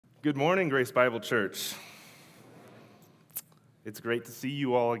Good morning, Grace Bible Church. It's great to see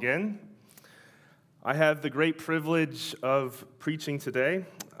you all again. I have the great privilege of preaching today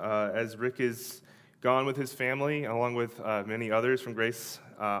as Rick is gone with his family, along with many others from Grace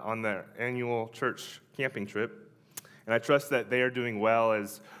on their annual church camping trip. And I trust that they are doing well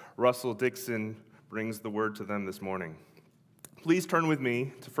as Russell Dixon brings the word to them this morning. Please turn with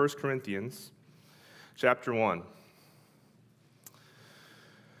me to 1 Corinthians chapter 1.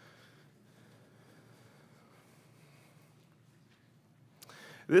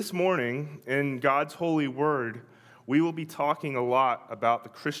 This morning, in God's holy word, we will be talking a lot about the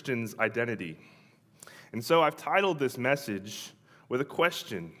Christian's identity. And so I've titled this message with a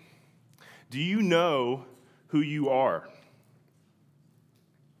question. Do you know who you are?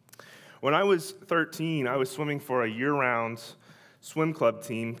 When I was 13, I was swimming for a year-round swim club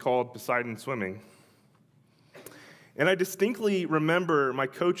team called Poseidon Swimming. And I distinctly remember my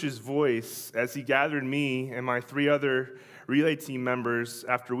coach's voice as he gathered me and my three other relay team members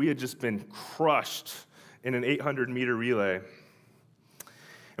after we had just been crushed in an 800-meter relay.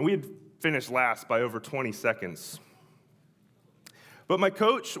 And we had finished last by over 20 seconds. But my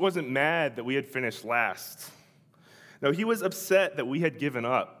coach wasn't mad that we had finished last. No, he was upset that we had given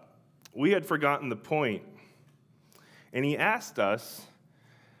up. We had forgotten the point. And he asked us,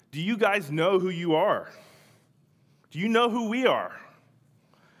 "Do you guys know who you are? Do you know who we are?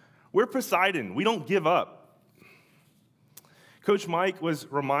 We're Poseidon. We don't give up." Coach Mike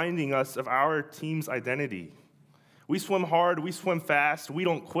was reminding us of our team's identity. We swim hard, we swim fast, we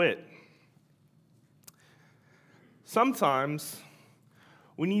don't quit. Sometimes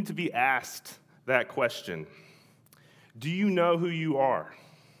we need to be asked that question. Do you know who you are?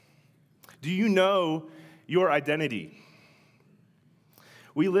 Do you know your identity?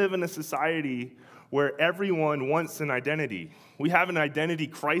 We live in a society where everyone wants an identity. We have an identity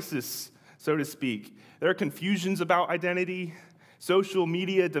crisis, so to speak. There are confusions about identity. Social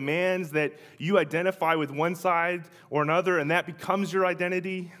media demands that you identify with one side or another, and that becomes your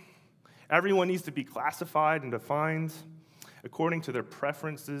identity. Everyone needs to be classified and defined according to their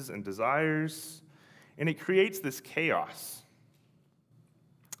preferences and desires, and it creates this chaos.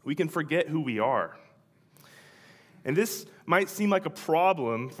 We can forget who we are. And this might seem like a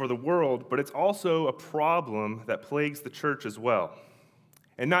problem for the world, but it's also a problem that plagues the church as well.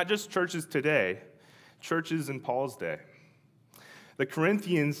 And not just churches today, churches in Paul's day. The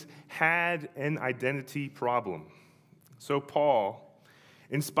Corinthians had an identity problem. So Paul,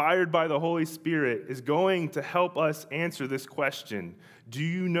 inspired by the Holy Spirit, is going to help us answer this question. Do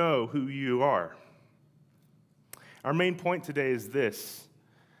you know who you are? Our main point today is this.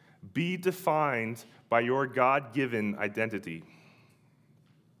 Be defined by your God-given identity.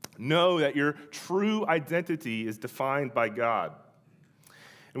 Know that your true identity is defined by God.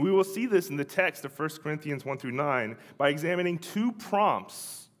 And we will see this in the text of 1 Corinthians 1 through 9 by examining two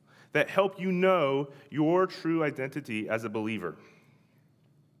prompts that help you know your true identity as a believer.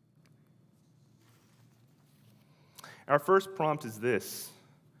 Our first prompt is this.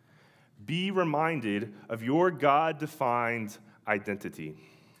 Be reminded of your God-defined identity.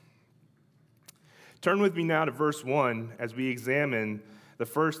 Turn with me now to verse 1 as we examine the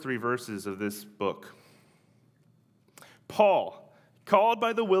first three verses of this book. Paul, called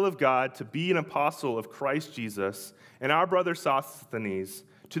by the will of God to be an apostle of Christ Jesus, and our brother Sosthenes,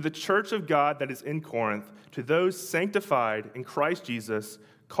 to the church of God that is in Corinth, to those sanctified in Christ Jesus,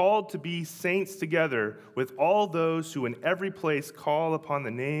 called to be saints together with all those who in every place call upon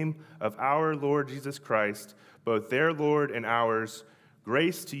the name of our Lord Jesus Christ, both their Lord and ours,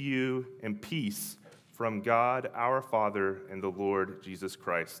 grace to you and peace from God our Father and the Lord Jesus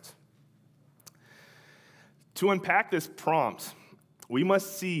Christ. To unpack this prompt, we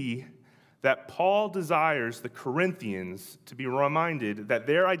must see that Paul desires the Corinthians to be reminded that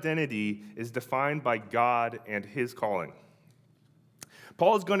their identity is defined by God and his calling.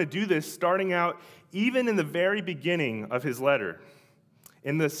 Paul is going to do this starting out even in the very beginning of his letter,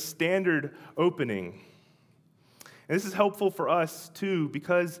 in the standard opening. And this is helpful for us too,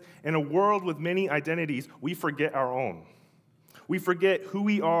 because in a world with many identities, we forget our own. We forget who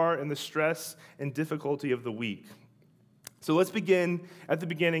we are in the stress and difficulty of the week. So let's begin at the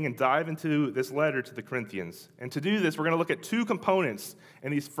beginning and dive into this letter to the Corinthians. And to do this, we're going to look at two components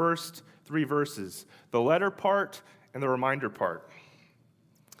in these first three verses, the letter part and the reminder part.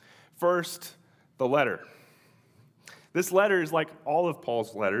 First, the letter. This letter is like all of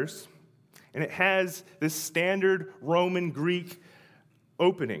Paul's letters, and it has this standard Roman Greek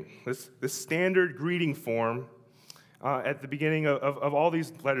opening, this standard greeting form at the beginning of all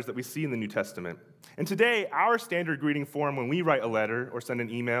these letters that we see in the New Testament. And today, our standard greeting form when we write a letter or send an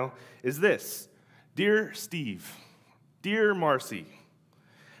email is this: Dear Steve, Dear Marcy.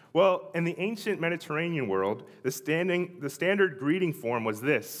 Well, in the ancient Mediterranean world, the standard greeting form was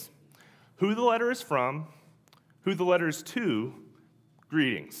this: who the letter is from, who the letter is to,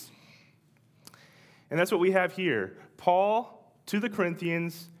 greetings. And that's what we have here. Paul to the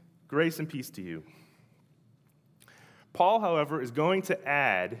Corinthians, grace and peace to you. Paul, however, is going to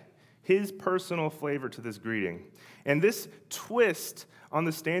add his personal flavor to this greeting. And this twist on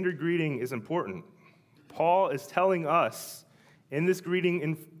the standard greeting is important. Paul is telling us in this greeting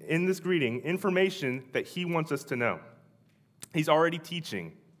information that he wants us to know. He's already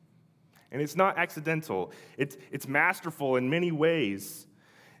teaching. And it's not accidental. It's masterful in many ways.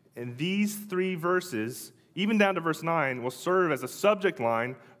 And these 3 verses, even down to verse 9, will serve as a subject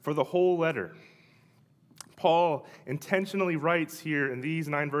line for the whole letter. Paul intentionally writes here in these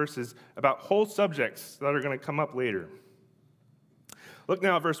 9 verses about whole subjects that are going to come up later. Look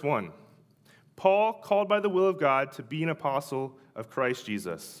now at verse 1. Paul, called by the will of God to be an apostle of Christ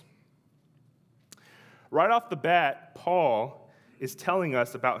Jesus. Right off the bat, Paul is telling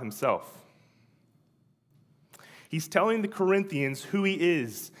us about himself. He's telling the Corinthians who he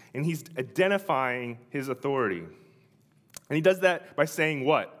is, and he's identifying his authority. And he does that by saying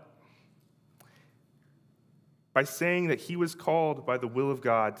what? By saying that he was called by the will of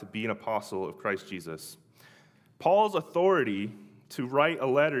God to be an apostle of Christ Jesus. Paul's authority to write a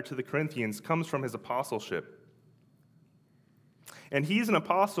letter to the Corinthians comes from his apostleship. And he's an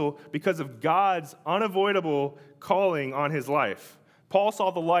apostle because of God's unavoidable calling on his life. Paul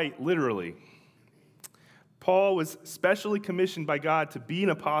saw the light, literally. Paul was specially commissioned by God to be an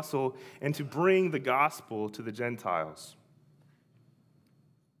apostle and to bring the gospel to the Gentiles.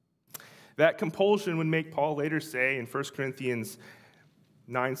 That compulsion would make Paul later say in 1 Corinthians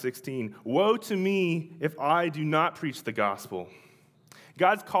 9:16, "Woe to me if I do not preach the gospel."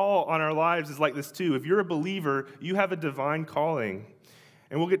 God's call on our lives is like this too. If you're a believer, you have a divine calling.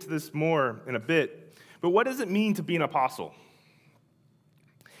 And we'll get to this more in a bit. But what does it mean to be an apostle?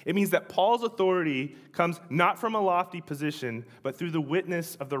 It means that Paul's authority comes not from a lofty position, but through the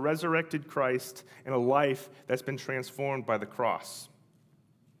witness of the resurrected Christ and a life that's been transformed by the cross.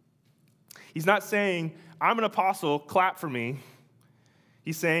 He's not saying, I'm an apostle, clap for me.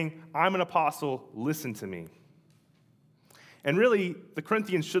 He's saying, I'm an apostle, listen to me. And really, the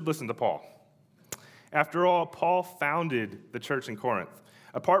Corinthians should listen to Paul. After all, Paul founded the church in Corinth.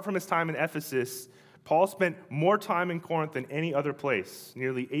 Apart from his time in Ephesus, Paul spent more time in Corinth than any other place,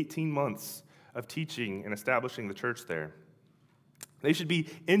 nearly 18 months of teaching and establishing the church there. They should be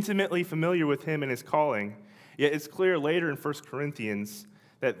intimately familiar with him and his calling, yet it's clear later in 1 Corinthians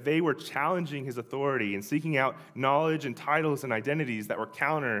that they were challenging his authority and seeking out knowledge and titles and identities that were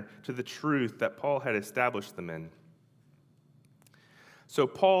counter to the truth that Paul had established them in. So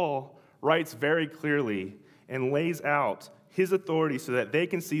Paul writes very clearly and lays out his authority so that they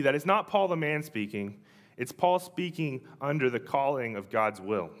can see that it's not Paul the man speaking, it's Paul speaking under the calling of God's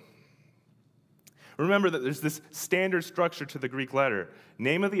will. Remember that there's this standard structure to the Greek letter.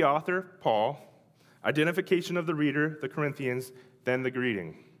 Name of the author, Paul. Identification of the reader, the Corinthians, then the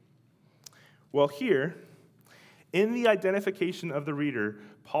greeting. Well, here, in the identification of the reader,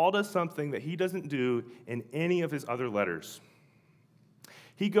 Paul does something that he doesn't do in any of his other letters.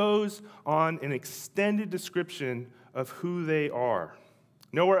 He goes on an extended description of who they are.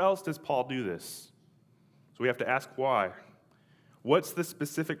 Nowhere else does Paul do this. So we have to ask why. What's the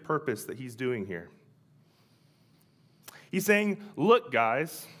specific purpose that he's doing here? He's saying, look,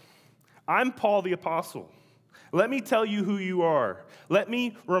 guys, I'm Paul the apostle. Let me tell you who you are. Let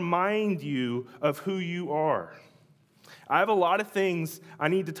me remind you of who you are. I have a lot of things I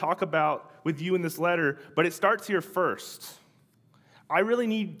need to talk about with you in this letter, but it starts here first. I really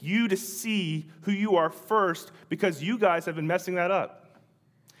need you to see who you are first because you guys have been messing that up.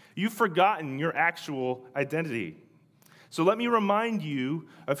 You've forgotten your actual identity. So let me remind you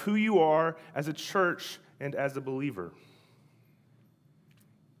of who you are as a church and as a believer.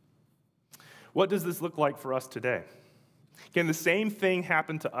 What does this look like for us today? Can the same thing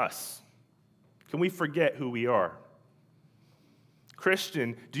happen to us? Can we forget who we are?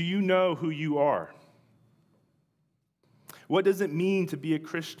 Christian, do you know who you are? What does it mean to be a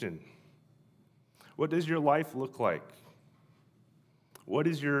Christian? What does your life look like? What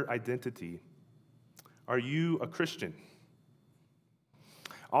is your identity? Are you a Christian?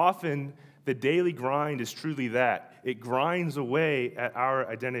 Often, the daily grind is truly that. It grinds away at our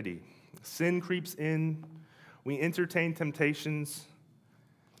identity. Sin creeps in. We entertain temptations.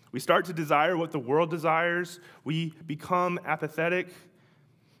 We start to desire what the world desires. We become apathetic.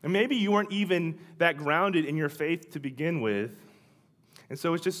 And maybe you weren't even that grounded in your faith to begin with, and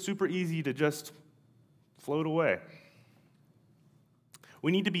so it's just super easy to just float away.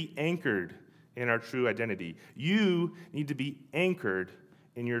 We need to be anchored in our true identity. You need to be anchored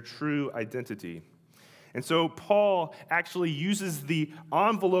in your true identity. And so Paul actually uses the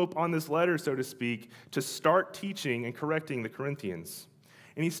envelope on this letter, so to speak, to start teaching and correcting the Corinthians.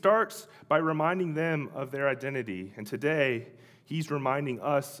 And he starts by reminding them of their identity. And today, he's reminding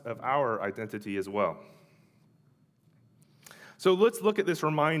us of our identity as well. So let's look at this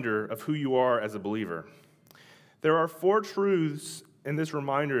reminder of who you are as a believer. There are 4 truths in this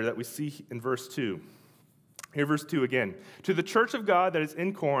reminder that we see in verse 2. Here, verse 2 again. To the church of God that is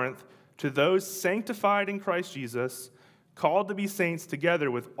in Corinth, to those sanctified in Christ Jesus, called to be saints together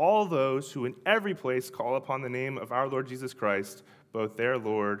with all those who in every place call upon the name of our Lord Jesus Christ, both their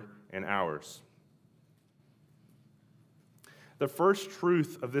Lord and ours. The first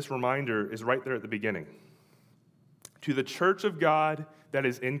truth of this reminder is right there at the beginning. To the church of God that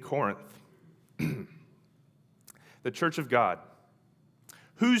is in Corinth. The church of God.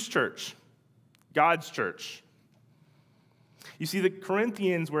 Whose church? God's church. You see, the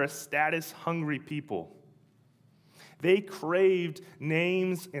Corinthians were a status-hungry people. They craved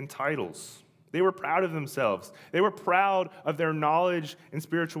names and titles. They were proud of themselves. They were proud of their knowledge and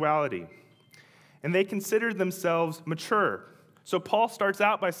spirituality. And they considered themselves mature. So Paul starts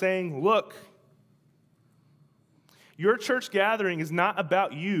out by saying, look, your church gathering is not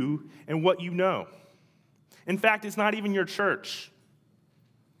about you and what you know. In fact, it's not even your church.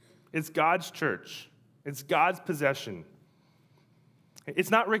 It's God's church. It's God's possession.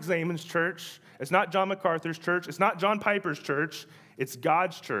 It's not Rick Zayman's church. It's not John MacArthur's church. It's not John Piper's church. It's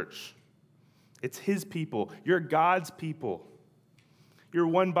God's church. It's his people. You're God's people. You're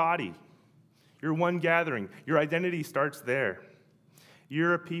one body. You're one gathering. Your identity starts there.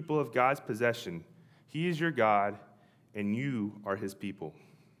 You're a people of God's possession. He is your God, and you are his people.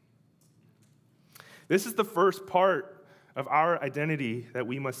 This is the first part of our identity that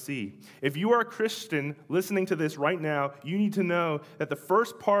we must see. If you are a Christian listening to this right now, you need to know that the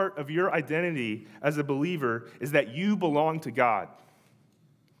first part of your identity as a believer is that you belong to God.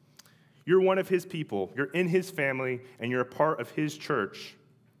 You're one of his people, you're in his family, and you're a part of his church.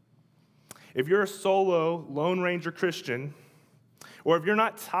 If you're a solo, Lone Ranger Christian, or if you're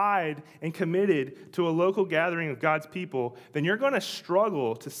not tied and committed to a local gathering of God's people, then you're going to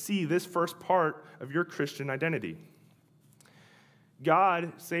struggle to see this first part of your Christian identity.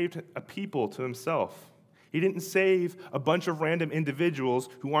 God saved a people to himself. He didn't save a bunch of random individuals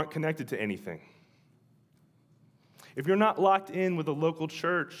who aren't connected to anything. If you're not locked in with a local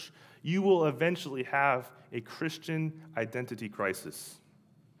church, you will eventually have a Christian identity crisis.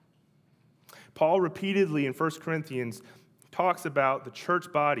 Paul repeatedly in 1 Corinthians talks about the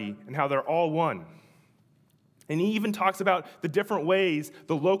church body and how they're all one. And he even talks about the different ways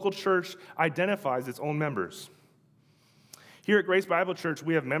the local church identifies its own members. Here at Grace Bible Church,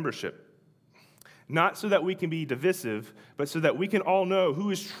 we have membership. Not so that we can be divisive, but so that we can all know who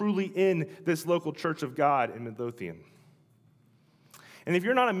is truly in this local church of God in Midlothian. And if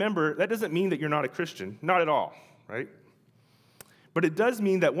you're not a member, that doesn't mean that you're not a Christian. Not at all, right? But it does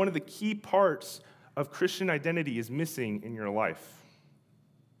mean that one of the key parts of Christian identity is missing in your life.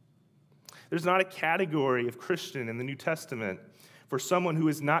 There's not a category of Christian in the New Testament for someone who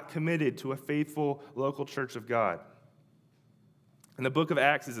is not committed to a faithful local church of God. And the book of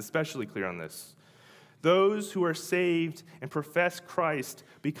Acts is especially clear on this. Those who are saved and profess Christ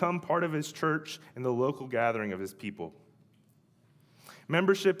become part of his church and the local gathering of his people.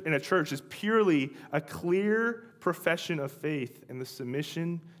 Membership in a church is purely a clear profession of faith and the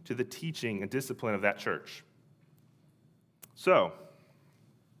submission to the teaching and discipline of that church. So,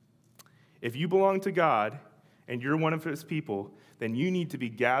 if you belong to God and you're one of his people, then you need to be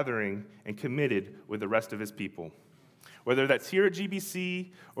gathering and committed with the rest of his people. Whether that's here at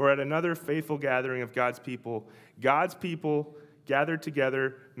GBC or at another faithful gathering of God's people gathered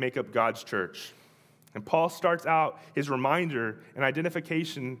together make up God's church. And Paul starts out his reminder and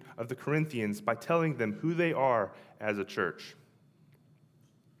identification of the Corinthians by telling them who they are as a church.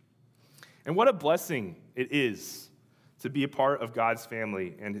 And what a blessing it is to be a part of God's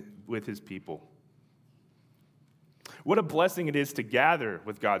family and with his people. What a blessing it is to gather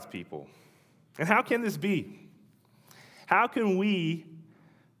with God's people. And how can this be? How can we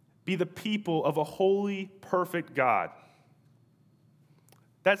be the people of a holy, perfect God?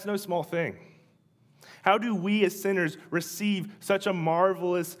 That's no small thing. How do we as sinners receive such a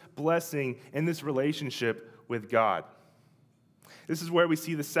marvelous blessing in this relationship with God? This is where we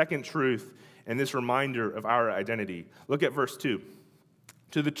see the second truth and this reminder of our identity. Look at verse 2.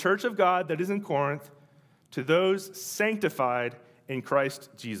 To the church of God that is in Corinth, to those sanctified in Christ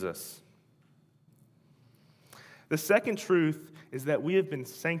Jesus. The second truth is that we have been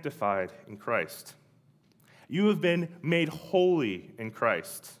sanctified in Christ. You have been made holy in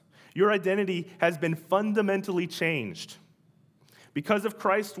Christ. Your identity has been fundamentally changed. Because of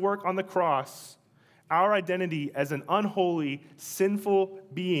Christ's work on the cross, our identity as an unholy, sinful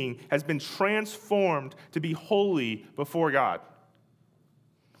being has been transformed to be holy before God.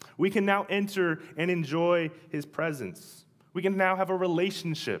 We can now enter and enjoy his presence. We can now have a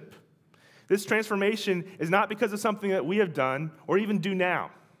relationship. This transformation is not because of something that we have done or even do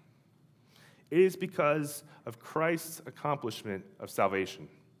now. It is because of Christ's accomplishment of salvation.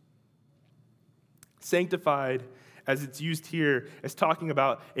 Sanctified, as it's used here, is talking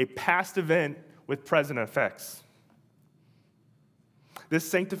about a past event with present effects. This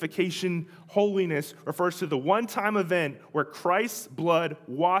sanctification, holiness, refers to the one-time event where Christ's blood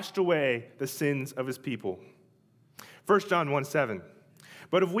washed away the sins of his people. 1 John 1:7.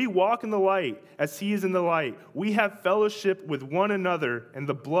 But if we walk in the light as he is in the light, we have fellowship with one another, and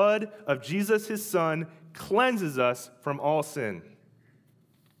the blood of Jesus his Son cleanses us from all sin.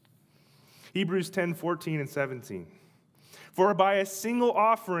 Hebrews 10:14 and 17. For by a single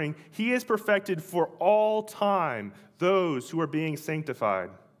offering he has perfected for all time those who are being sanctified.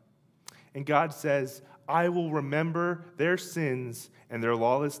 And God says, I will remember their sins and their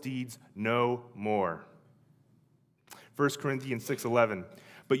lawless deeds no more. 1 Corinthians 6:11.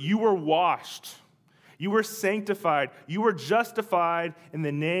 But you were washed, you were sanctified, you were justified in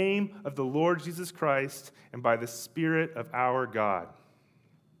the name of the Lord Jesus Christ and by the Spirit of our God.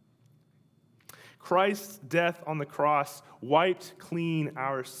 Christ's death on the cross wiped clean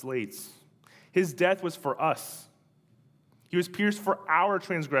our slates. His death was for us. He was pierced for our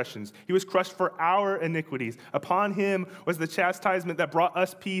transgressions. He was crushed for our iniquities. Upon him was the chastisement that brought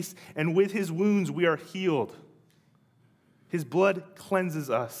us peace, and with his wounds we are healed. His blood cleanses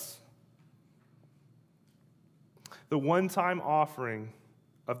us. The one-time offering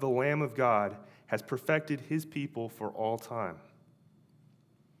of the Lamb of God has perfected his people for all time.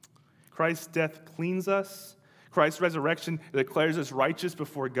 Christ's death cleans us. Christ's resurrection declares us righteous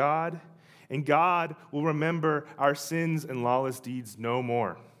before God. And God will remember our sins and lawless deeds no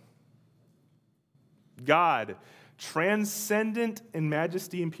more. God, transcendent in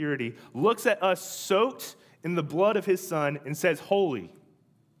majesty and purity, looks at us soaked in the blood of his Son and says, holy.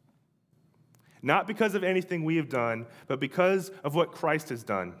 Not because of anything we have done, but because of what Christ has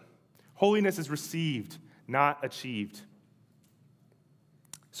done. Holiness is received, not achieved.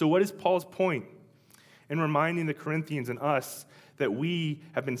 So what is Paul's point in reminding the Corinthians and us that we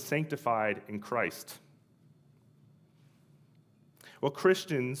have been sanctified in Christ? Well,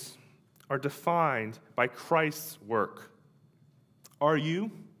 Christians are defined by Christ's work. Are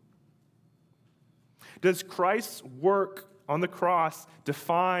you? Does Christ's work on the cross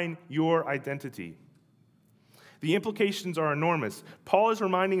define your identity? The implications are enormous. Paul is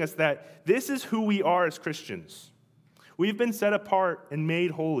reminding us that this is who we are as Christians. We've been set apart and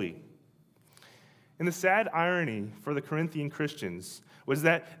made holy. And the sad irony for the Corinthian Christians was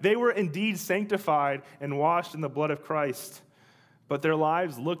that they were indeed sanctified and washed in the blood of Christ, but their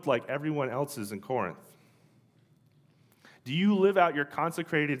lives looked like everyone else's in Corinth. Do you live out your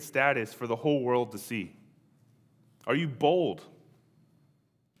consecrated status for the whole world to see? Are you bold?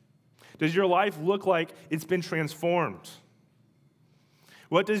 Does your life look like it's been transformed?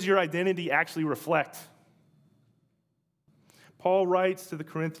 What does your identity actually reflect? Paul writes to the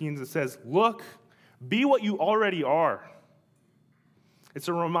Corinthians and says, look, be what you already are. It's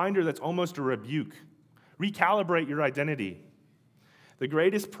a reminder that's almost a rebuke. Recalibrate your identity. The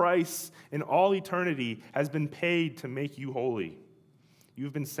greatest price in all eternity has been paid to make you holy.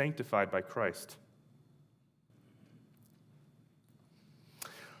 You've been sanctified by Christ.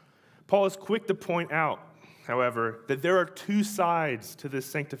 Paul is quick to point out, however, that there are two sides to this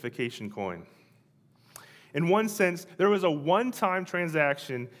sanctification coin. In one sense, there was a one-time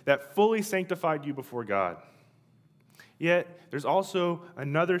transaction that fully sanctified you before God. Yet, there's also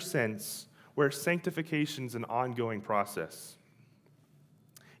another sense where sanctification is an ongoing process.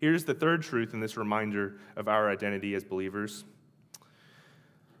 Here's the third truth in this reminder of our identity as believers.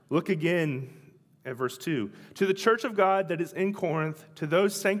 Look again at verse 2. To the church of God that is in Corinth, to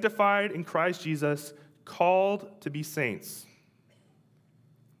those sanctified in Christ Jesus, called to be saints.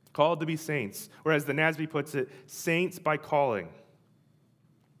 Called to be saints. Or as the NASB puts it, saints by calling.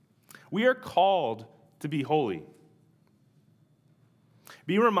 We are called to be holy.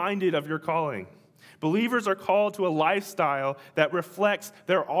 Be reminded of your calling. Believers are called to a lifestyle that reflects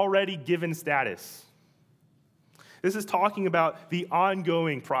their already given status. This is talking about the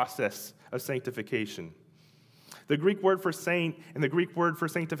ongoing process of sanctification. The Greek word for saint and the Greek word for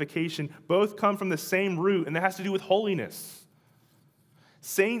sanctification both come from the same root, and that has to do with holiness.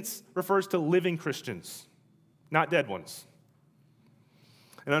 Saints refers to living Christians, not dead ones.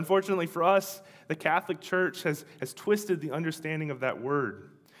 And unfortunately for us, the Catholic Church has twisted the understanding of that word.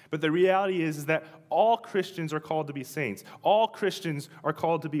 But the reality is that all Christians are called to be saints. All Christians are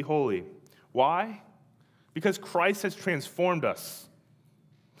called to be holy. Why? Because Christ has transformed us.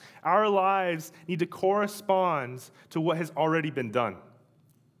 Our lives need to correspond to what has already been done.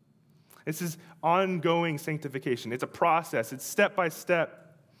 This is ongoing sanctification. It's a process. It's step by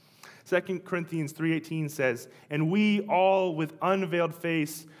step. 2 Corinthians 3:18 says, "And we all with unveiled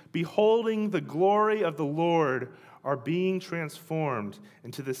face, beholding the glory of the Lord, are being transformed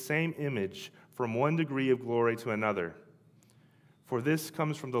into the same image from one degree of glory to another. For this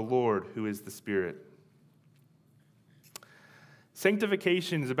comes from the Lord who is the Spirit."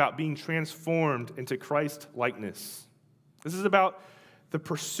 Sanctification is about being transformed into Christ-likeness. This is about the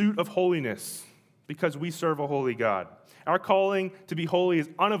pursuit of holiness because we serve a holy God. Our calling to be holy is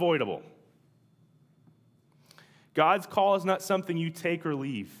unavoidable. God's call is not something you take or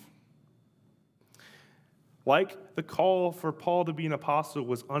leave. Like the call for Paul to be an apostle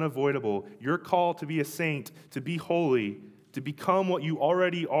was unavoidable, your call to be a saint, to be holy, to become what you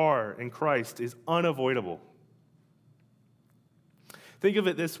already are in Christ is unavoidable. Think of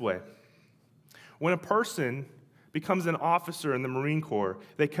it this way. When a person becomes an officer in the Marine Corps,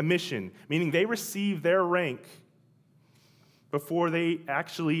 they commission, meaning they receive their rank before they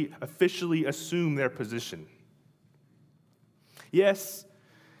actually officially assume their position. Yes,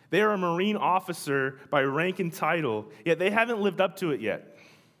 they are a Marine officer by rank and title, yet they haven't lived up to it yet.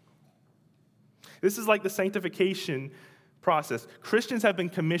 This is like the sanctification process. Christians have been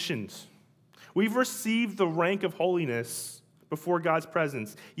commissioned. We've received the rank of holiness before God's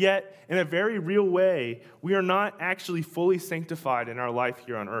presence, yet in a very real way, we are not actually fully sanctified in our life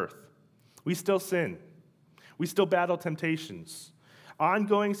here on earth. We still sin. We still battle temptations.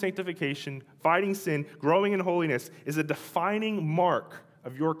 Ongoing sanctification, fighting sin, growing in holiness is a defining mark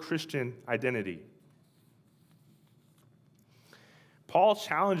of your Christian identity. Paul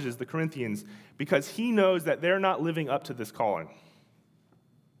challenges the Corinthians because he knows that they're not living up to this calling.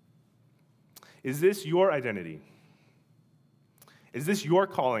 Is this your identity? Is this your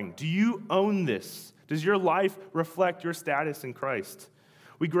calling? Do you own this? Does your life reflect your status in Christ?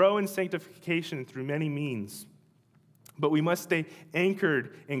 We grow in sanctification through many means, but we must stay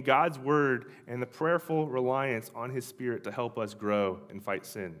anchored in God's word and the prayerful reliance on his Spirit to help us grow and fight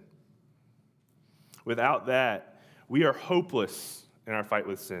sin. Without that, we are hopeless in our fight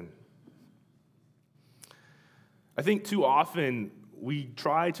with sin. I think too often we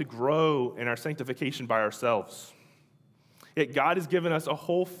try to grow in our sanctification by ourselves. Yet God has given us a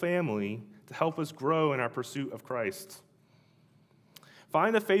whole family to help us grow in our pursuit of Christ.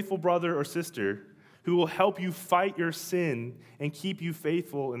 Find a faithful brother or sister who will help you fight your sin and keep you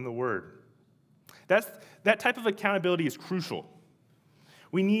faithful in the Word. That type of accountability is crucial.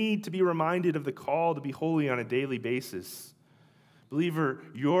 We need to be reminded of the call to be holy on a daily basis. Believer,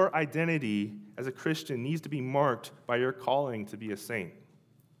 your identity as a Christian needs to be marked by your calling to be a saint.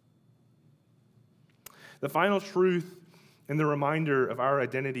 The final truth and the reminder of our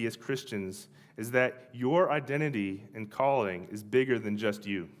identity as Christians is that your identity and calling is bigger than just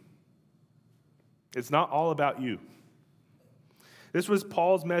you. It's not all about you. This was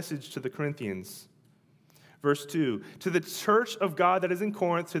Paul's message to the Corinthians. Verse 2, "To the church of God that is in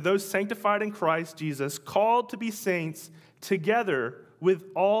Corinth, to those sanctified in Christ Jesus, called to be saints, together with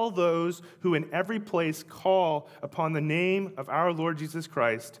all those who in every place call upon the name of our Lord Jesus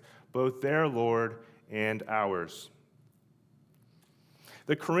Christ, both their Lord and ours."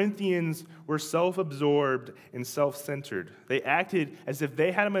 The Corinthians were self-absorbed and self-centered. They acted as if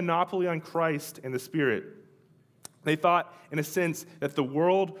they had a monopoly on Christ and the Spirit. They thought, in a sense, that the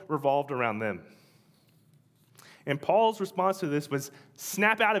world revolved around them. And Paul's response to this was,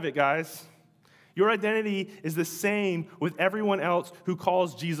 snap out of it, guys. Your identity is the same with everyone else who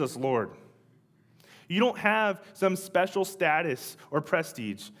calls Jesus Lord. You don't have some special status or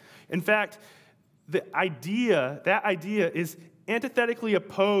prestige. In fact, that idea is antithetically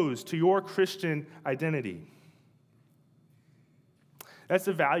opposed to your Christian identity. That's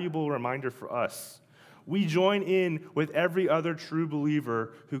a valuable reminder for us. We join in with every other true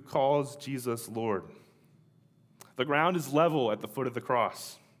believer who calls Jesus Lord. The ground is level at the foot of the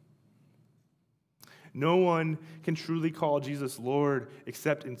cross. No one can truly call Jesus Lord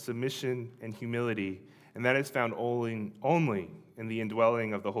except in submission and humility, and that is found only in the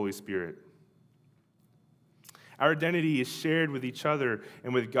indwelling of the Holy Spirit. Our identity is shared with each other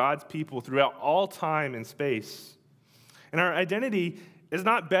and with God's people throughout all time and space. And our identity is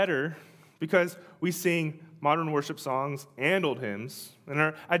not better because we sing modern worship songs and old hymns. And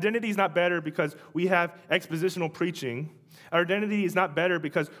our identity is not better because we have expositional preaching. Our identity is not better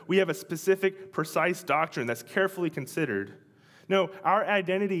because we have a specific, precise doctrine that's carefully considered. No, our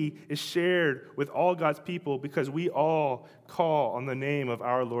identity is shared with all God's people because we all call on the name of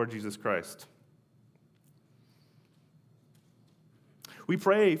our Lord Jesus Christ. We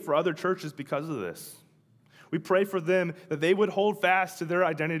pray for other churches because of this. We pray for them that they would hold fast to their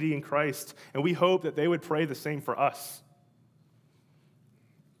identity in Christ, and we hope that they would pray the same for us.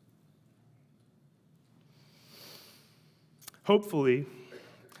 Hopefully,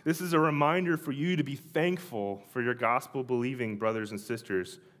 this is a reminder for you to be thankful for your gospel-believing brothers and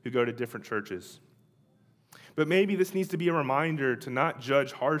sisters who go to different churches. But maybe this needs to be a reminder to not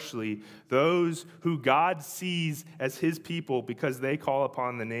judge harshly those who God sees as his people because they call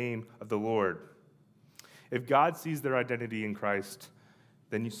upon the name of the Lord. If God sees their identity in Christ,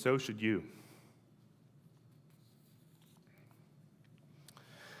 then so should you.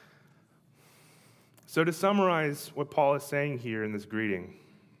 So to summarize what Paul is saying here in this greeting,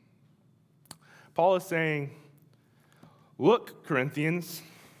 Paul is saying, look, Corinthians,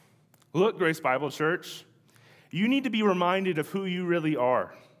 look, Grace Bible Church, you need to be reminded of who you really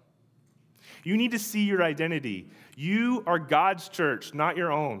are. You need to see your identity. You are God's church, not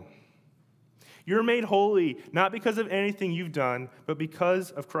your own. You're made holy not because of anything you've done, but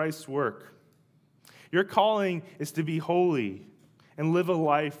because of Christ's work. Your calling is to be holy and live a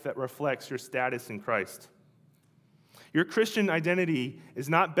life that reflects your status in Christ. Your Christian identity is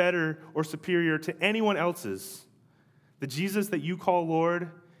not better or superior to anyone else's. The Jesus that you call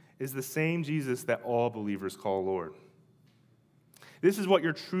Lord is the same Jesus that all believers call Lord. This is what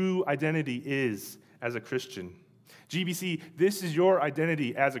your true identity is as a Christian. GBC, this is your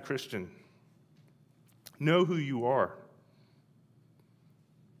identity as a Christian. Know who you are.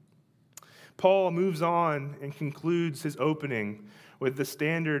 Paul moves on and concludes his opening with the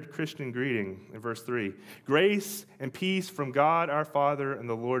standard Christian greeting in verse 3. Grace and peace from God our Father and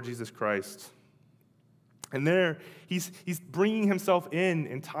the Lord Jesus Christ. And there, he's bringing himself in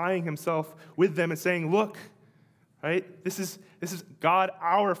and tying himself with them and saying, look, right? This is God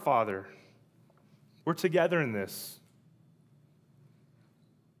our Father. We're together in this.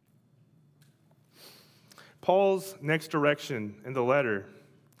 Paul's next direction in the letter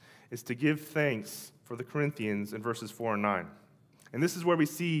is to give thanks for the Corinthians in verses 4 and 9. And this is where we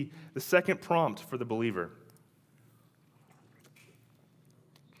see the second prompt for the believer.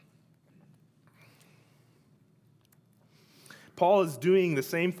 Paul is doing the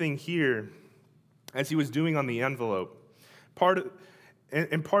same thing here as he was doing on the envelope. Part of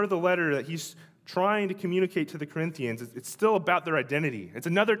the letter that he's trying to communicate to the Corinthians, it's still about their identity. It's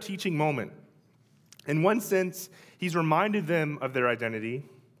another teaching moment. In one sense, he's reminded them of their identity,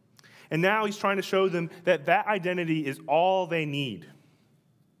 and now he's trying to show them that that identity is all they need.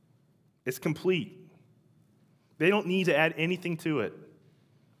 It's complete. They don't need to add anything to it.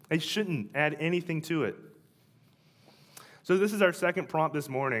 They shouldn't add anything to it. So this is our second prompt this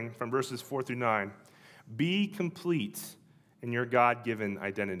morning from verses 4 through 9. Be complete in your God-given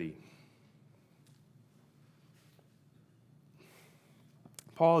identity.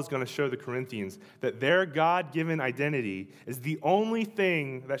 Paul is going to show the Corinthians that their God-given identity is the only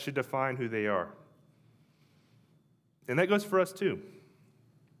thing that should define who they are. And that goes for us too.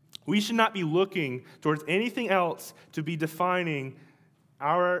 We should not be looking towards anything else to be defining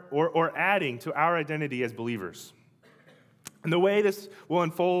our or adding to our identity as believers. And the way this will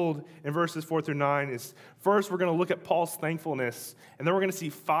unfold in verses 4 through 9 is, first we're going to look at Paul's thankfulness, and then we're going to see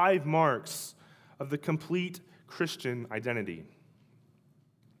 5 marks of the complete Christian identity.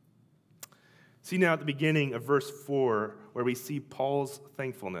 See now at the beginning of verse 4 where we see Paul's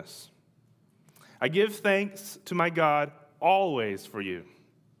thankfulness. I give thanks to my God always for you.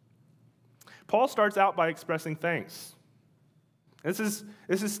 Paul starts out by expressing thanks. This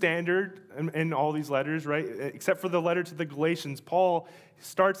is standard in all these letters, right? Except for the letter to the Galatians, Paul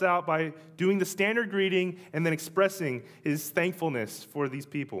starts out by doing the standard greeting and then expressing his thankfulness for these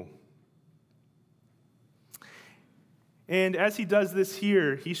people. And as he does this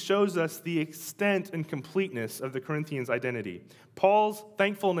here, he shows us the extent and completeness of the Corinthians' identity. Paul's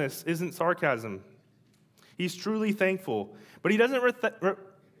thankfulness isn't sarcasm. He's truly thankful, but he doesn't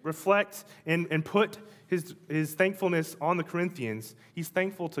reflect and put his thankfulness on the Corinthians. He's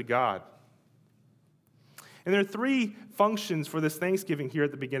thankful to God. And there are 3 functions for this thanksgiving here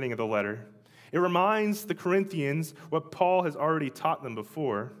at the beginning of the letter. It reminds the Corinthians what Paul has already taught them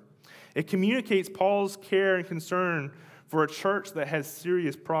before. It communicates Paul's care and concern for a church that has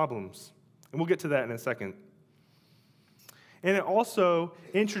serious problems. And we'll get to that in a second. And it also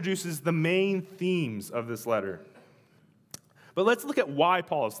introduces the main themes of this letter. But let's look at why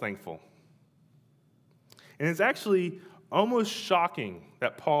Paul is thankful. And it's actually almost shocking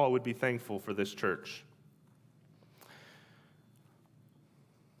that Paul would be thankful for this church.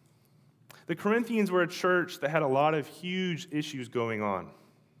 The Corinthians were a church that had a lot of huge issues going on.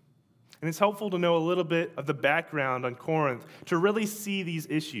 And it's helpful to know a little bit of the background on Corinth to really see these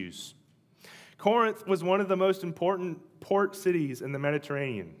issues. Corinth was one of the most important port cities in the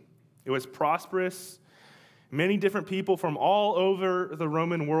Mediterranean. It was prosperous. Many different people from all over the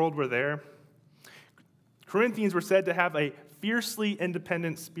Roman world were there. Corinthians were said to have a fiercely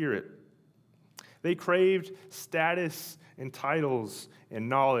independent spirit. They craved status and titles and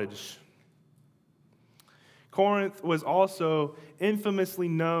knowledge. Corinth was also infamously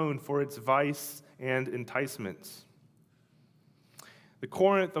known for its vice and enticements. The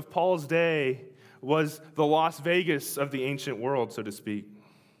Corinth of Paul's day was the Las Vegas of the ancient world, so to speak.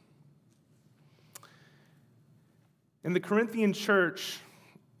 In the Corinthian church,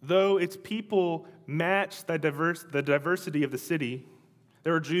 though its people matched the diversity of the city,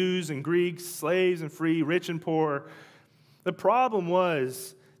 there were Jews and Greeks, slaves and free, rich and poor, the problem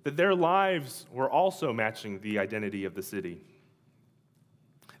was that their lives were also matching the identity of the city.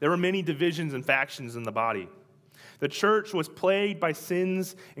 There were many divisions and factions in the body. The church was plagued by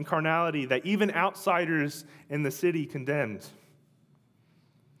sins and carnality that even outsiders in the city condemned.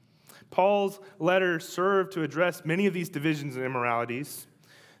 Paul's letter served to address many of these divisions and immoralities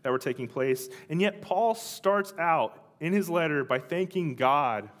that were taking place, and yet Paul starts out in his letter by thanking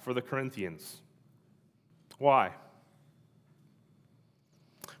God for the Corinthians. Why?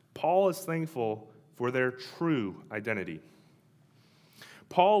 Paul is thankful for their true identity.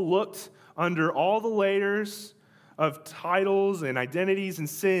 Paul looked under all the layers of titles and identities and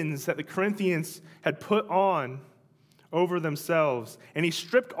sins that the Corinthians had put on over themselves, and he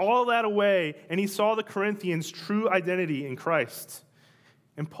stripped all that away, and he saw the Corinthians' true identity in Christ.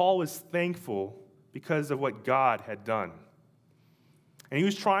 And Paul was thankful because of what God had done. And he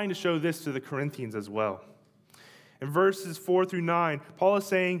was trying to show this to the Corinthians as well. In verses 4 through 9, Paul is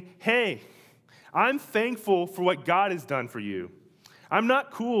saying, hey, I'm thankful for what God has done for you. I'm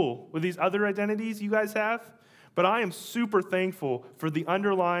not cool with these other identities you guys have, but I am super thankful for the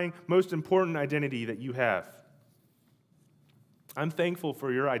underlying, most important identity that you have. I'm thankful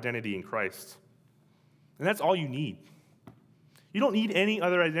for your identity in Christ. And that's all you need. You don't need any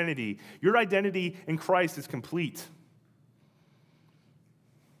other identity. Your identity in Christ is complete.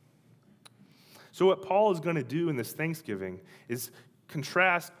 So what Paul is going to do in this Thanksgiving is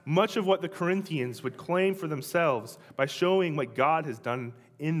contrast much of what the Corinthians would claim for themselves by showing what God has done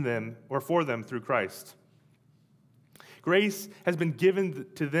in them or for them through Christ. Grace has been given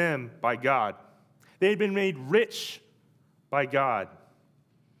to them by God. They had been made rich by God.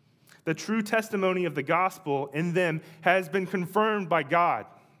 The true testimony of the gospel in them has been confirmed by God.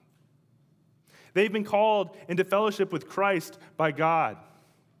 They've been called into fellowship with Christ by God.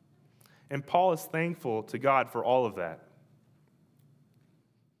 And Paul is thankful to God for all of that.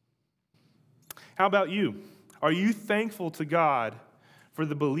 How about you? Are you thankful to God for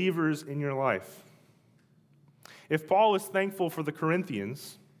the believers in your life? If Paul was thankful for the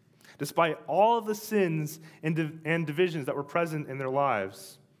Corinthians, despite all of the sins and divisions that were present in their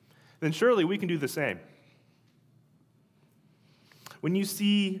lives, then surely we can do the same. When you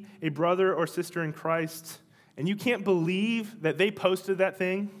see a brother or sister in Christ and you can't believe that they posted that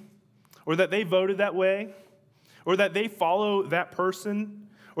thing, or that they voted that way, or that they follow that person,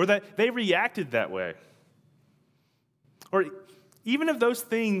 or that they reacted that way, or even if those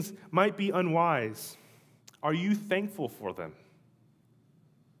things might be unwise, are you thankful for them?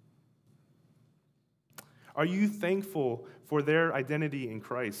 Are you thankful for their identity in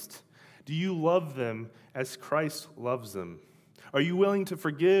Christ? Do you love them as Christ loves them? Are you willing to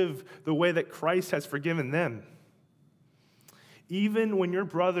forgive the way that Christ has forgiven them? Even when your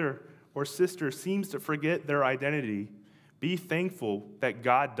brother or sister seems to forget their identity, be thankful that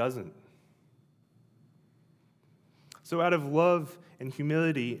God doesn't. So out of love and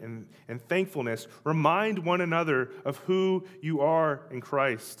humility and thankfulness, remind one another of who you are in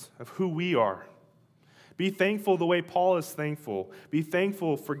Christ, of who we are. Be thankful the way Paul is thankful. Be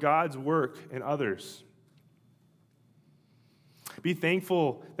thankful for God's work in others. Be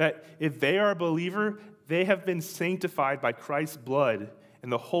thankful that if they are a believer, they have been sanctified by Christ's blood,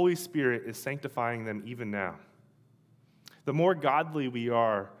 and the Holy Spirit is sanctifying them even now. The more godly we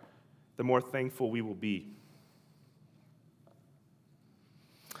are, the more thankful we will be.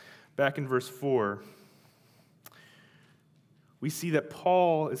 back in verse 4, we see that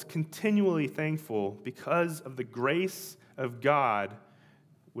Paul is continually thankful because of the grace of God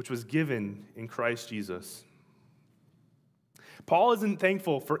which was given in Christ Jesus. Paul isn't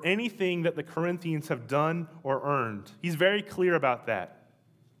thankful for anything that the Corinthians have done or earned. He's very clear about that.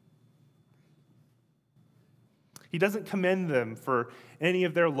 He doesn't commend them for any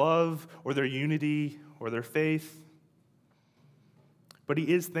of their love or their unity or their faith, but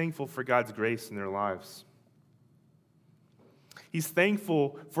he is thankful for God's grace in their lives. He's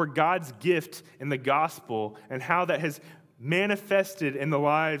thankful for God's gift in the gospel and how that has manifested in the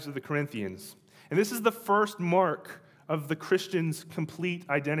lives of the Corinthians. And this is the first mark of the Christian's complete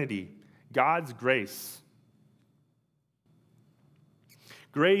identity, God's grace.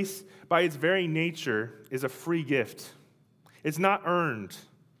 Grace, by its very nature, is a free gift. It's not earned.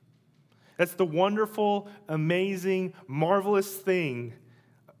 That's the wonderful, amazing, marvelous thing,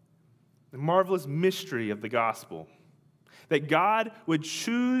 the marvelous mystery of the gospel. That God would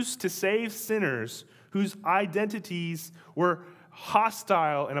choose to save sinners whose identities were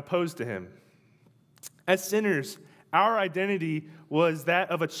hostile and opposed to him. As sinners, our identity was that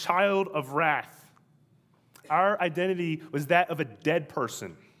of a child of wrath. Our identity was that of a dead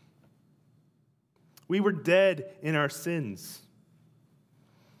person. We were dead in our sins.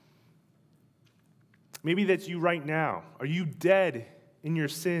 Maybe that's you right now. Are you dead in your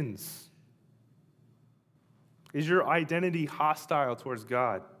sins? Is your identity hostile towards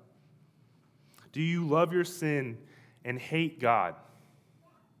God? Do you love your sin and hate God?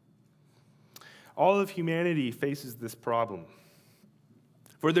 All of humanity faces this problem.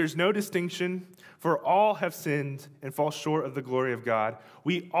 For there's no distinction, for all have sinned and fall short of the glory of God.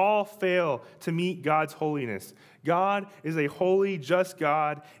 We all fail to meet God's holiness. God is a holy, just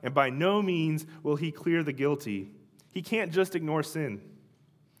God, and by no means will he clear the guilty. He can't just ignore sin.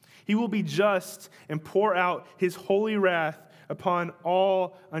 He will be just and pour out his holy wrath upon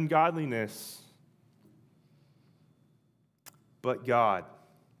all ungodliness. But God,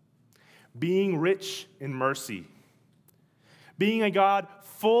 being rich in mercy, being a God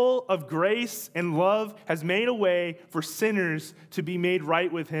full of grace and love, has made a way for sinners to be made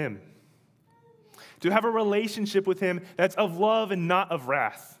right with him, to have a relationship with him that's of love and not of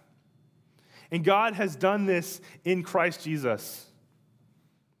wrath. And God has done this in Christ Jesus.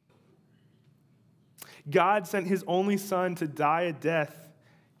 God sent his only Son to die a death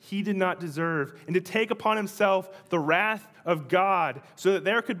he did not deserve, and to take upon himself the wrath of God so that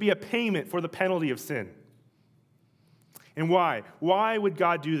there could be a payment for the penalty of sin. And why? Why would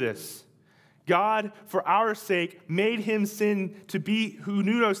God do this? God, for our sake, made him sin to be who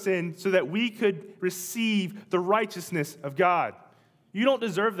knew no sin so that we could receive the righteousness of God. You don't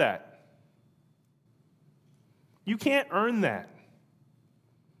deserve that. You can't earn that.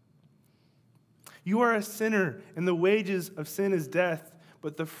 You are a sinner, and the wages of sin is death,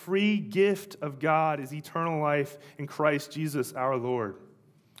 but the free gift of God is eternal life in Christ Jesus our Lord.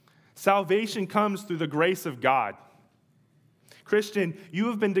 Salvation comes through the grace of God. Christian, you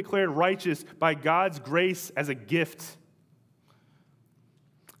have been declared righteous by God's grace as a gift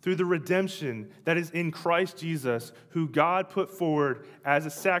through the redemption that is in Christ Jesus, who God put forward as a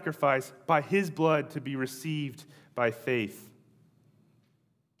sacrifice by his blood to be received by faith.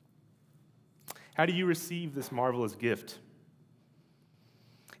 How do you receive this marvelous gift?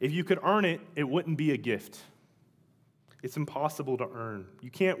 If you could earn it, it wouldn't be a gift. It's impossible to earn.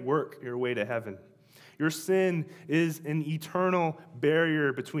 You can't work your way to heaven. Your sin is an eternal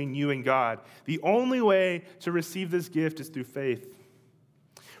barrier between you and God. The only way to receive this gift is through faith.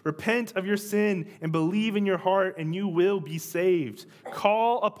 Repent of your sin and believe in your heart, and you will be saved.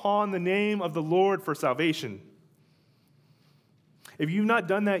 Call upon the name of the Lord for salvation. If you've not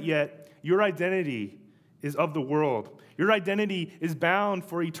done that yet, your identity is of the world. Your identity is bound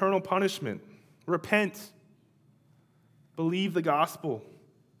for eternal punishment. Repent. Believe the gospel.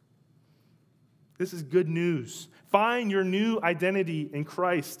 This is good news. Find your new identity in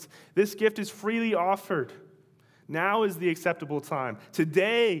Christ. This gift is freely offered. Now is the acceptable time.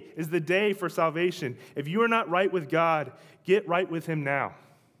 Today is the day for salvation. If you are not right with God, get right with him now.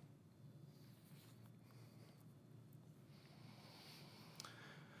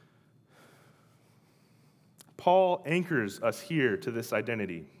 Paul anchors us here to this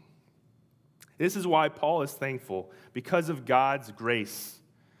identity. This is why Paul is thankful, because of God's grace,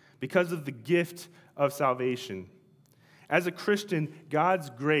 because of the gift of salvation. As a Christian,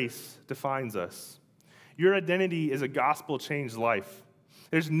 God's grace defines us. Your identity is a gospel-changed life.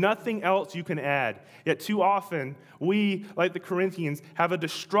 There's nothing else you can add. Yet too often, we, like the Corinthians, have a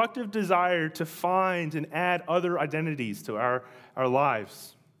destructive desire to find and add other identities to our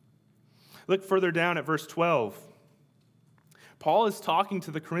lives. Look further down at verse 12. Paul is talking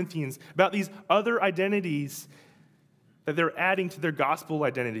to the Corinthians about these other identities that they're adding to their gospel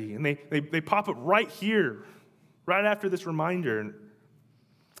identity. And they pop up right here, right after this reminder.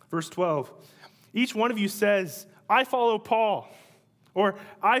 Verse 12, each one of you says, I follow Paul, or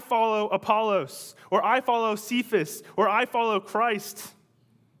I follow Apollos, or I follow Cephas, or I follow Christ.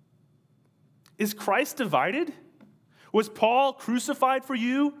 Is Christ divided? Was Paul crucified for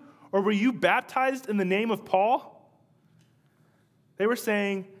you, or were you baptized in the name of Paul? They were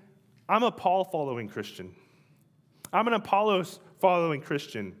saying, I'm a Paul following Christian. I'm an Apollos following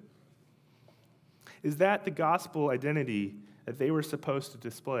Christian. Is that the gospel identity that they were supposed to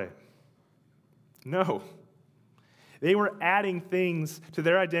display? No. They were adding things to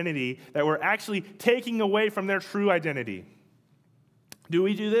their identity that were actually taking away from their true identity. Do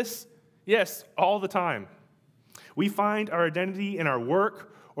we do this? Yes, all the time. We find our identity in our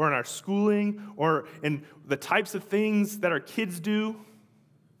work, or in our schooling, or in the types of things that our kids do.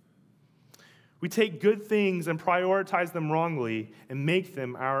 We take good things and prioritize them wrongly and make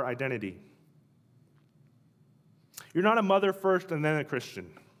them our identity. You're not a mother first and then a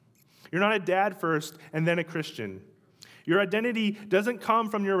Christian. You're not a dad first and then a Christian. Your identity doesn't come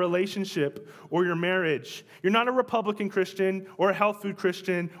from your relationship or your marriage. You're not a Republican Christian or a health food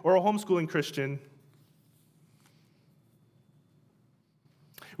Christian or a homeschooling Christian.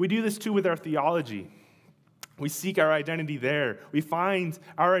 We do this too with our theology. We seek our identity there. We find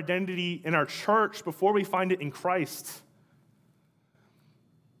our identity in our church before we find it in Christ.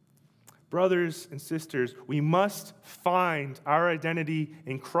 Brothers and sisters, we must find our identity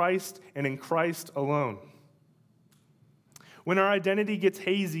in Christ and in Christ alone. When our identity gets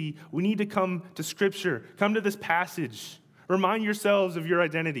hazy, we need to come to Scripture, come to this passage. Remind yourselves of your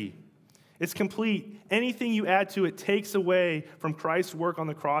identity. It's complete. Anything you add to it takes away from Christ's work on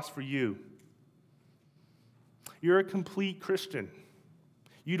the cross for you. You're a complete Christian.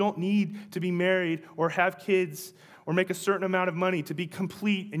 You don't need to be married or have kids or make a certain amount of money to be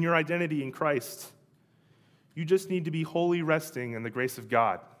complete in your identity in Christ. You just need to be wholly resting in the grace of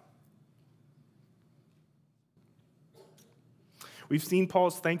God. We've seen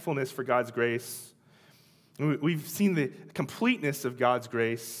Paul's thankfulness for God's grace. We've seen the completeness of God's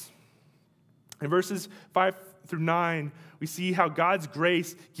grace. In verses 5 through 9, we see how God's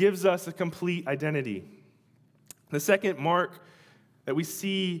grace gives us a complete identity. The second mark that we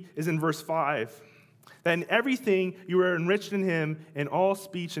see is in verse 5, that in everything you are enriched in him in all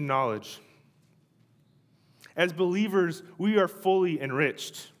speech and knowledge. As believers, we are fully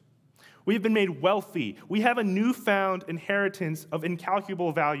enriched. We have been made wealthy. We have a newfound inheritance of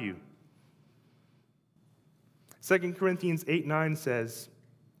incalculable value. 2 Corinthians 8:9 says,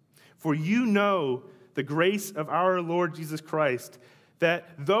 For you know the grace of our Lord Jesus Christ, that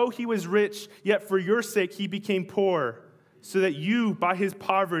though he was rich, yet for your sake he became poor, so that you, by his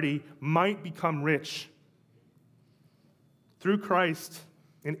poverty, might become rich. Through Christ,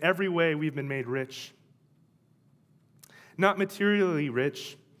 in every way we've been made rich. Not materially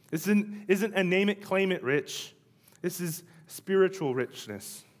rich. This isn't a name it, claim it rich. This is spiritual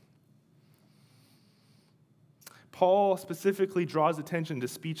richness. Paul specifically draws attention to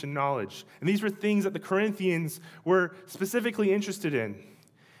speech and knowledge. And these were things that the Corinthians were specifically interested in.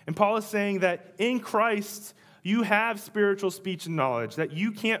 And Paul is saying that in Christ, you have spiritual speech and knowledge that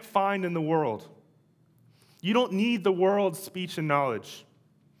you can't find in the world. You don't need the world's speech and knowledge.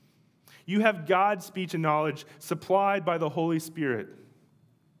 You have God's speech and knowledge supplied by the Holy Spirit.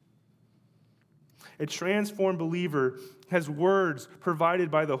 A transformed believer has words provided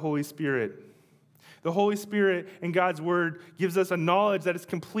by the Holy Spirit. The Holy Spirit and God's Word gives us a knowledge that is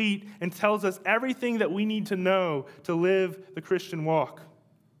complete and tells us everything that we need to know to live the Christian walk.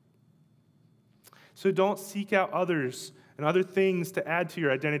 So don't seek out others and other things to add to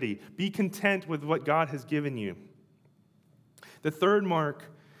your identity. Be content with what God has given you. The third mark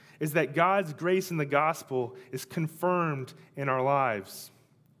is that God's grace in the gospel is confirmed in our lives.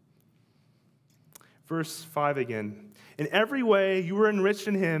 Verse 5 again. In every way you were enriched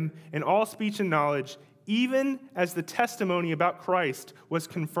in him in all speech and knowledge, even as the testimony about Christ was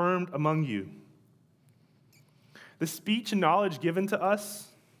confirmed among you. The speech and knowledge given to us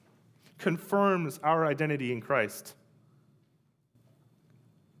confirms our identity in Christ.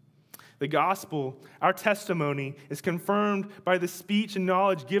 The gospel, our testimony, is confirmed by the speech and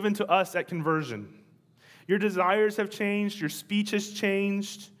knowledge given to us at conversion. Your desires have changed, your speech has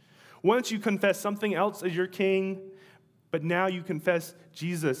changed. Once you confess something else as your king, but now you confess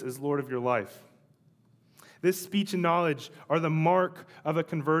Jesus as Lord of your life. This speech and knowledge are the mark of a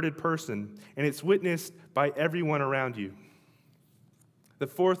converted person, and it's witnessed by everyone around you. The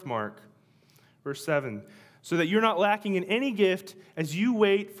fourth mark Verse 7, so that you're not lacking in any gift as you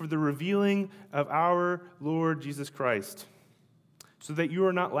wait for the revealing of our Lord Jesus Christ. So that you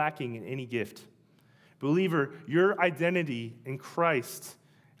are not lacking in any gift. Believer, your identity in Christ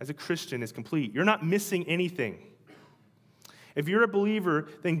as a Christian is complete. You're not missing anything. If you're a believer,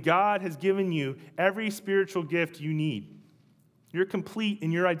 then God has given you every spiritual gift you need. You're complete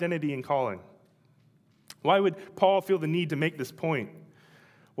in your identity and calling. Why would Paul feel the need to make this point?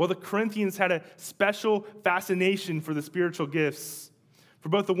 Well, the Corinthians had a special fascination for the spiritual gifts, for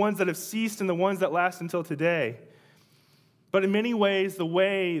both the ones that have ceased and the ones that last until today. But in many ways, the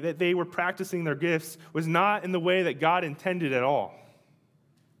way that they were practicing their gifts was not in the way that God intended at all.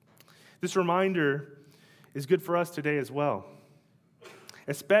 This reminder is good for us today as well,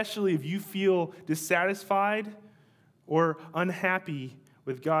 especially if you feel dissatisfied or unhappy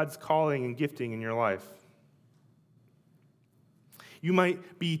with God's calling and gifting in your life. You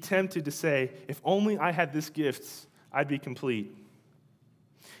might be tempted to say, if only I had this gift, I'd be complete.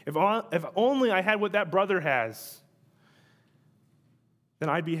 If only I had what that brother has, then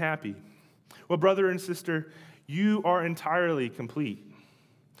I'd be happy. Well, brother and sister, you are entirely complete.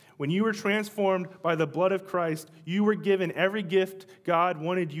 When you were transformed by the blood of Christ, you were given every gift God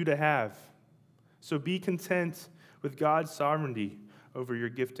wanted you to have. So be content with God's sovereignty over your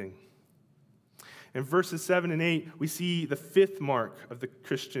gifting. In verses 7 and 8, we see the fifth mark of the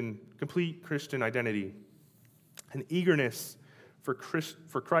complete Christian identity, an eagerness for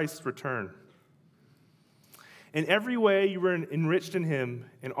Christ's return. In every way you were enriched in him,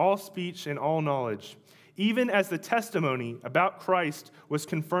 in all speech and all knowledge, even as the testimony about Christ was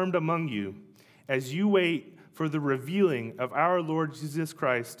confirmed among you, as you wait for the revealing of our Lord Jesus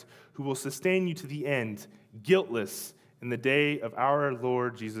Christ, who will sustain you to the end, guiltless in the day of our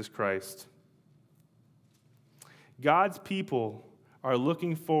Lord Jesus Christ. God's people are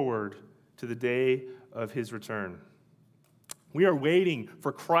looking forward to the day of his return. We are waiting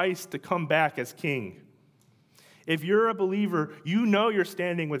for Christ to come back as king. If you're a believer, you know you're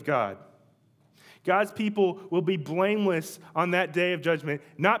standing with God. God's people will be blameless on that day of judgment,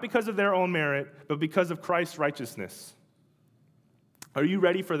 not because of their own merit, but because of Christ's righteousness. Are you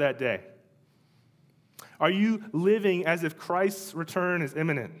ready for that day? Are you living as if Christ's return is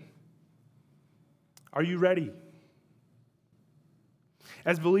imminent? Are you ready?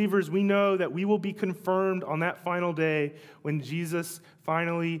 As believers, we know that we will be confirmed on that final day when Jesus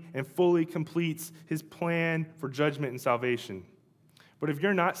finally and fully completes his plan for judgment and salvation. But if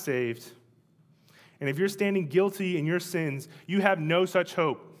you're not saved, and if you're standing guilty in your sins, you have no such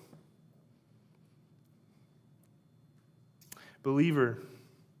hope. Believer,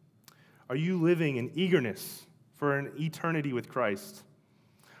 are you living in eagerness for an eternity with Christ?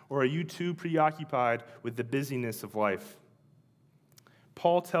 Or are you too preoccupied with the busyness of life?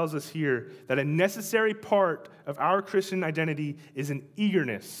 Paul tells us here that a necessary part of our Christian identity is an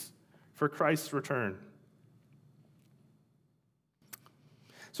eagerness for Christ's return.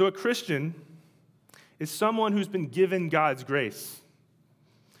 So a Christian is someone who's been given God's grace,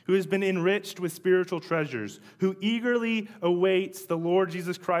 who has been enriched with spiritual treasures, who eagerly awaits the Lord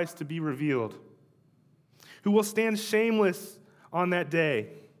Jesus Christ to be revealed, who will stand shameless on that day.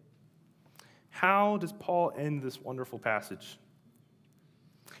 How does Paul end this wonderful passage?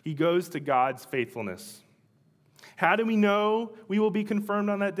 He goes to God's faithfulness. How do we know we will be confirmed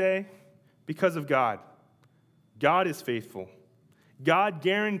on that day? Because of God. God is faithful. God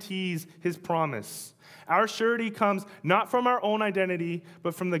guarantees his promise. Our surety comes not from our own identity,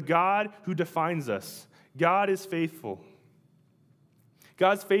 but from the God who defines us. God is faithful.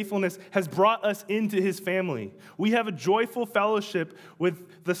 God's faithfulness has brought us into his family. We have a joyful fellowship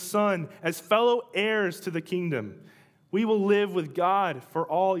with the Son as fellow heirs to the kingdom. We will live with God for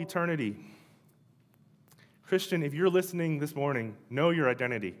all eternity. Christian, if you're listening this morning, know your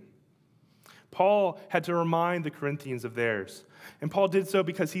identity. Paul had to remind the Corinthians of theirs. And Paul did so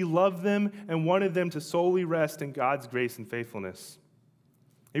because he loved them and wanted them to solely rest in God's grace and faithfulness.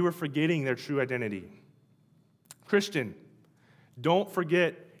 They were forgetting their true identity. Christian, don't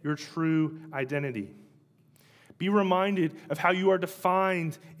forget your true identity. Be reminded of how you are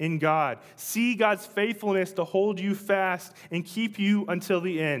defined in God. See God's faithfulness to hold you fast and keep you until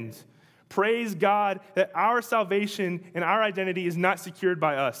the end. Praise God that our salvation and our identity is not secured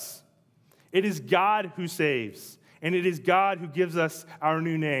by us. It is God who saves, and it is God who gives us our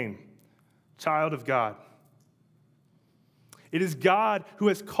new name, child of God. It is God who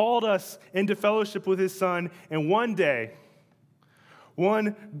has called us into fellowship with his Son, and one day,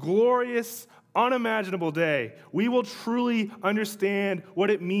 one glorious, unimaginable day, we will truly understand what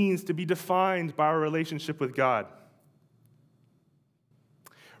it means to be defined by our relationship with God.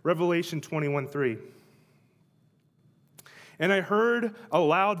 Revelation 21:3. And I heard a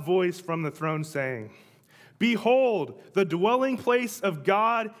loud voice from the throne saying, "Behold, the dwelling place of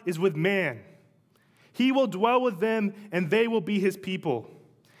God is with man. He will dwell with them, and they will be his people.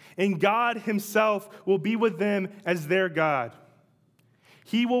 And God himself will be with them as their God.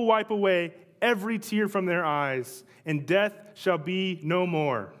 He will wipe away every tear from their eyes, and death shall be no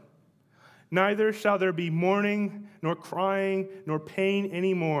more. Neither shall there be mourning, nor crying, nor pain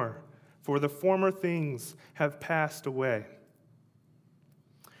anymore, for the former things have passed away."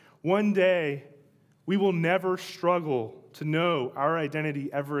 One day, we will never struggle to know our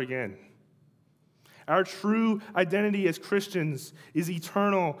identity ever again. Our true identity as Christians is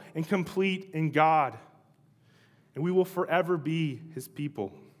eternal and complete in God, and we will forever be his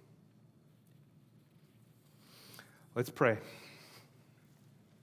people. Let's pray.